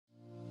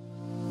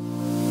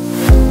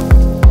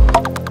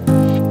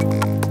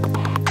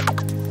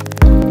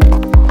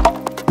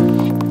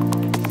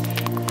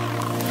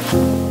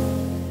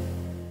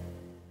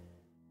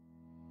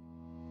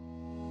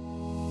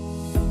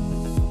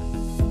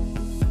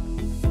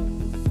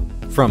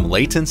From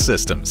Layton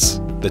Systems,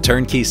 the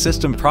turnkey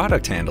system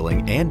product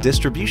handling and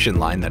distribution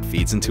line that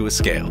feeds into a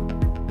scale.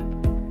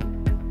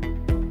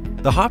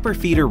 The hopper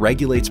feeder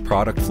regulates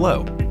product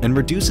flow and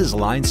reduces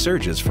line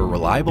surges for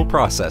reliable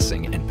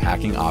processing and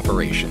packing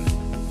operation.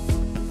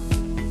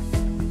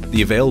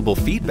 The available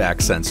feedback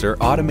sensor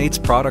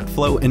automates product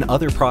flow in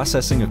other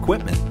processing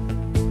equipment.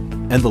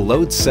 And the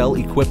load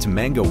cell-equipped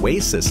Mango weigh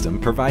system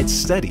provides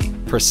steady,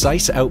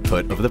 precise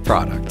output of the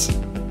product.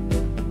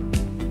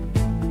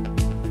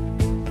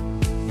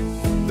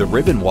 The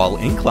ribbon wall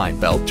incline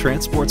belt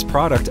transports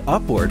product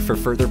upward for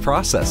further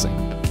processing.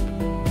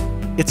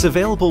 It's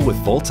available with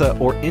Volta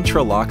or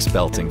Intralox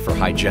belting for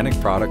hygienic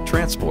product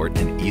transport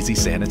and easy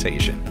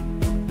sanitation.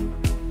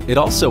 It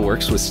also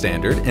works with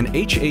standard and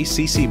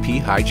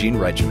HACCP hygiene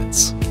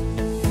regimens.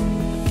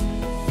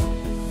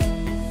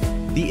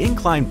 The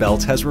Incline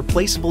Belt has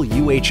replaceable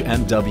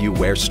UHMW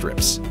wear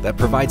strips that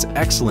provides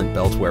excellent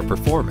belt wear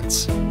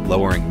performance,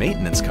 lowering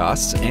maintenance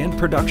costs and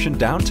production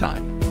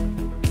downtime.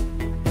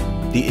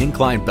 The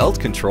Incline Belt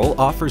control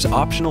offers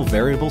optional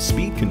variable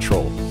speed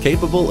control,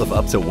 capable of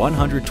up to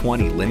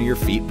 120 linear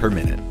feet per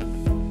minute.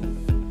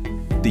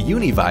 The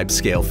Uni-Vibe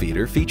Scale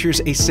feeder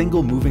features a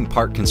single moving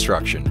part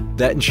construction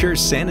that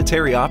ensures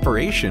sanitary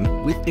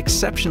operation with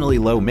exceptionally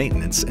low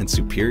maintenance and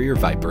superior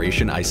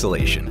vibration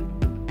isolation.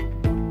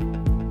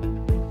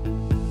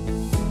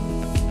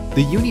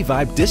 The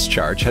Uni-Vibe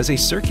discharge has a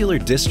circular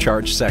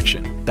discharge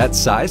section that's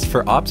sized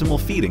for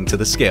optimal feeding to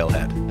the scale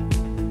head.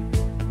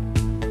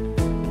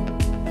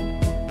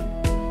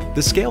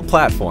 The scale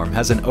platform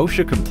has an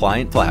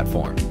OSHA-compliant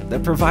platform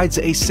that provides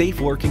a safe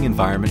working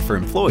environment for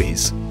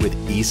employees with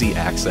easy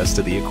access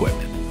to the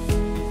equipment.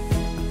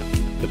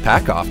 The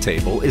pack-off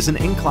table is an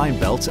incline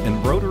belt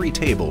and rotary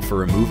table for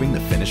removing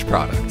the finished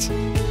product.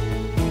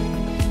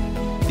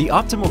 The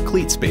optimal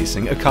cleat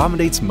spacing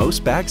accommodates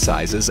most bag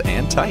sizes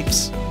and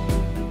types.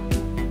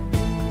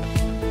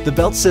 The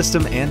belt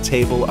system and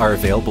table are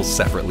available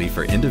separately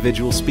for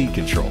individual speed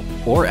control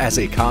or as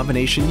a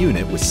combination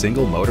unit with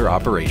single motor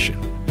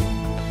operation.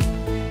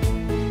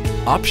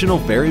 Optional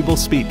variable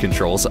speed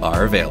controls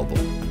are available.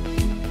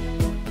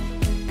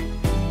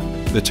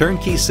 The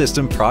turnkey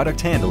system product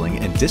handling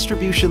and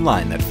distribution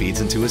line that feeds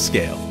into a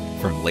scale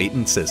from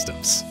Layton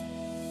Systems.